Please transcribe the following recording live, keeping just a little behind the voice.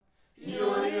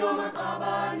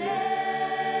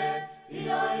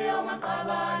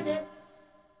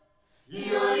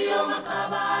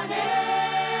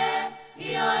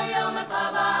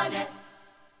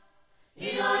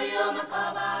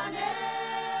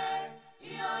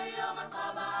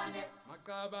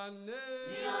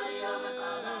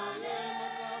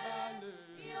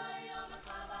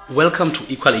Welcome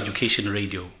to Equal Education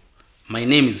Radio. My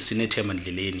name is Sinete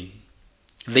Mandleleni.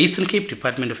 The Eastern Cape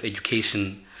Department of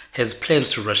Education has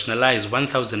plans to rationalize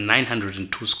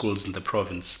 1,902 schools in the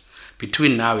province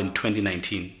between now and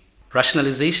 2019.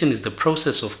 Rationalization is the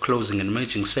process of closing and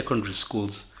merging secondary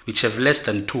schools which have less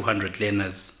than 200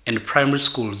 learners and primary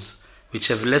schools which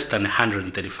have less than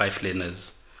 135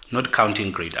 learners, not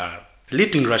counting grade R.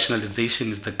 Leading rationalization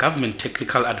is the Government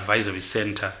Technical Advisory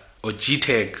Center, or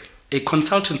GTEC, a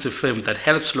consultancy firm that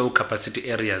helps low-capacity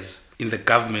areas in the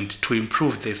government to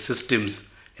improve their systems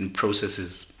and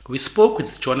processes. We spoke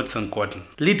with Jonathan Godden,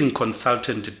 leading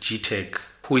consultant at GTEC,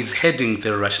 who is heading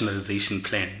the rationalization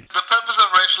plan. The purpose of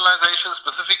rationalization,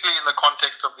 specifically in the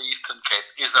context of the Eastern Cape,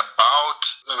 is about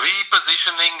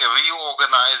repositioning,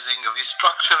 reorganizing,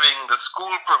 restructuring the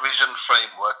school provision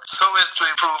framework so as to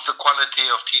improve the quality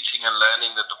of teaching and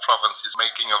learning that the province is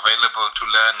making available to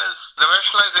learners. The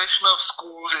rationalization of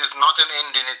schools is not an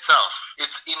end in itself.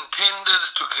 It's intended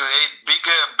to create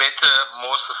bigger, better,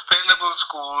 more sustainable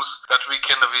schools that we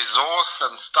can resource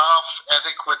and staff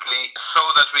adequately so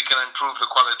that we can improve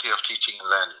the quality of teaching and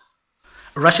learning.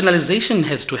 Rationalization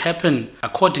has to happen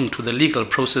according to the legal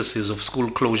processes of school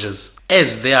closures,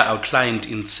 as they are outlined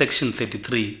in Section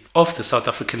 33 of the South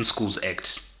African Schools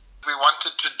Act. We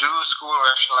wanted to do school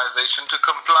rationalization to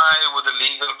comply with the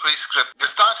legal prescript. The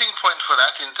starting point for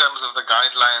that in terms of the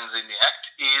guidelines in the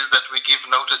Act is that we give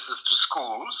notices to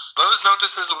schools. Those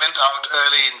notices went out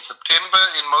early in September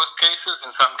in most cases.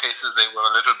 In some cases they were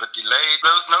a little bit delayed.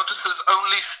 Those notices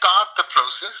only start the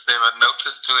process. They were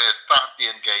noticed to start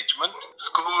the engagement.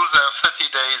 Schools have 30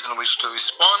 days in which to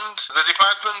respond. The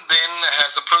department then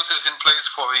has a process in place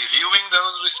for reviewing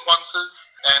those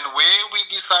responses, and where we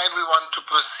decide we want to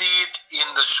proceed in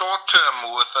the short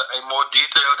term with a more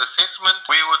detailed assessment,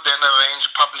 we would then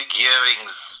arrange public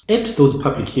hearings. At those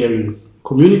public hearings,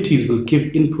 communities will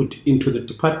give input into the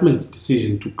department's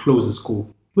decision to close a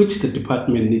school, which the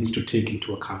department needs to take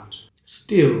into account.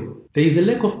 Still, there is a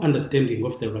lack of understanding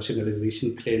of the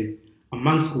rationalization plan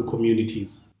among school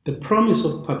communities. The promise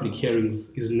of public hearings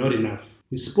is not enough.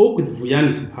 We spoke with Vuyani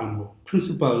Siphambo,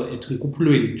 principal at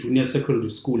Nkupulweni Junior Secondary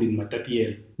School in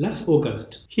Matatiele. Last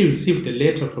August, he received a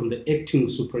letter from the acting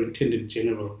superintendent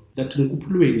general that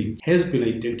Nkupulweni has been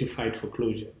identified for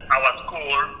closure. Our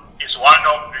school is one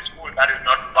of the schools that is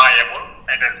not viable,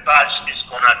 and as such is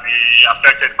going to be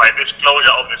affected by this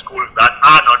closure of the schools that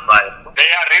are not viable.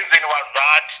 Their reason was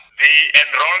that the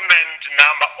enrollment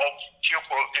number of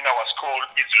pupils in our school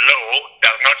is low,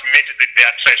 does not meet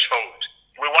their threshold.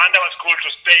 We want our school to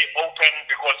stay open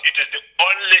because it is the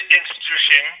only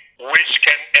institution which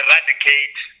can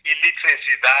eradicate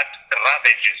illiteracy that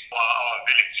ravages our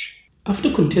village.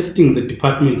 After contesting the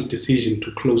department's decision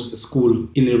to close the school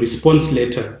in a response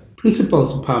letter, Principal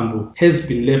Siphambo has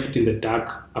been left in the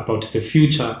dark about the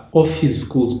future of his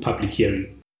school's public hearing.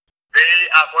 They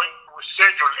are going to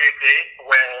schedule a day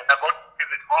where they're going to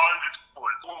visit all the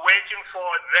schools. We're waiting for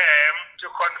them to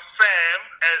confirm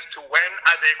as to when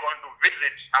are they going to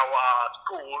visit our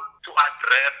school to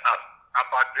address us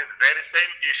about this very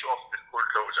same issue of the school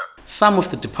closure. Some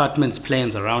of the department's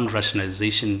plans around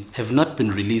rationalization have not been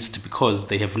released because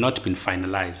they have not been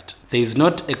finalized. There is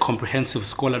not a comprehensive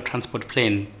scholar transport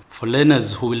plan for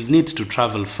learners who will need to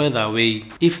travel further away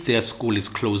if their school is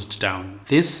closed down.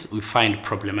 This we find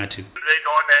problematic. They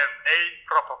don't have a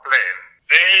proper plan.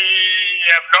 They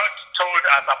have not told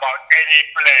us about any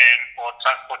plan for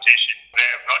transportation. They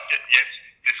have not yet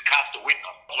discussed with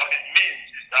us. What it means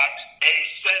is that a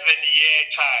 7-year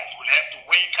child will have to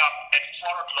wake up at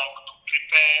 4 o'clock to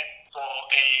prepare for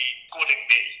a schooling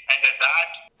day. And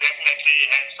that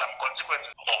definitely has some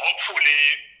consequences.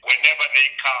 Hopefully, whenever they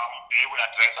come, they will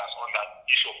address us on that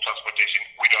issue of transportation.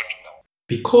 We don't know.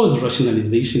 Because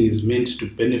rationalization is meant to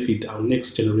benefit our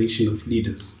next generation of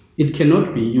leaders, it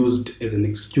cannot be used as an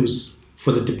excuse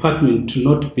for the department to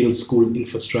not build school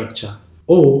infrastructure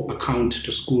or account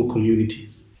to school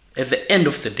communities. At the end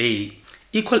of the day,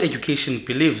 Equal Education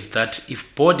believes that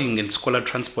if boarding and scholar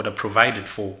transport are provided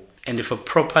for, and if a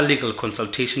proper legal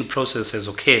consultation process has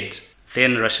occurred,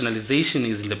 then rationalization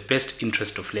is in the best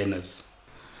interest of learners.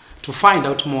 To find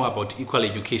out more about Equal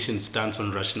Education's stance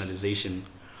on rationalization,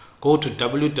 go to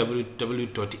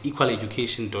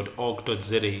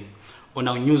www.equaleducation.org.za on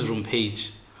our newsroom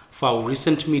page for our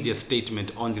recent media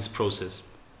statement on this process.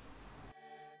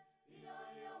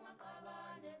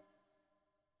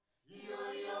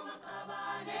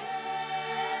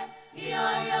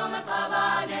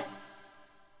 makabane.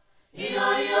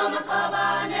 Iyo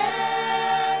makabane.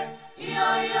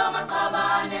 Iyo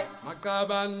makabane.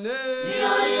 Makabane.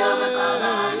 Iyo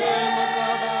makabane.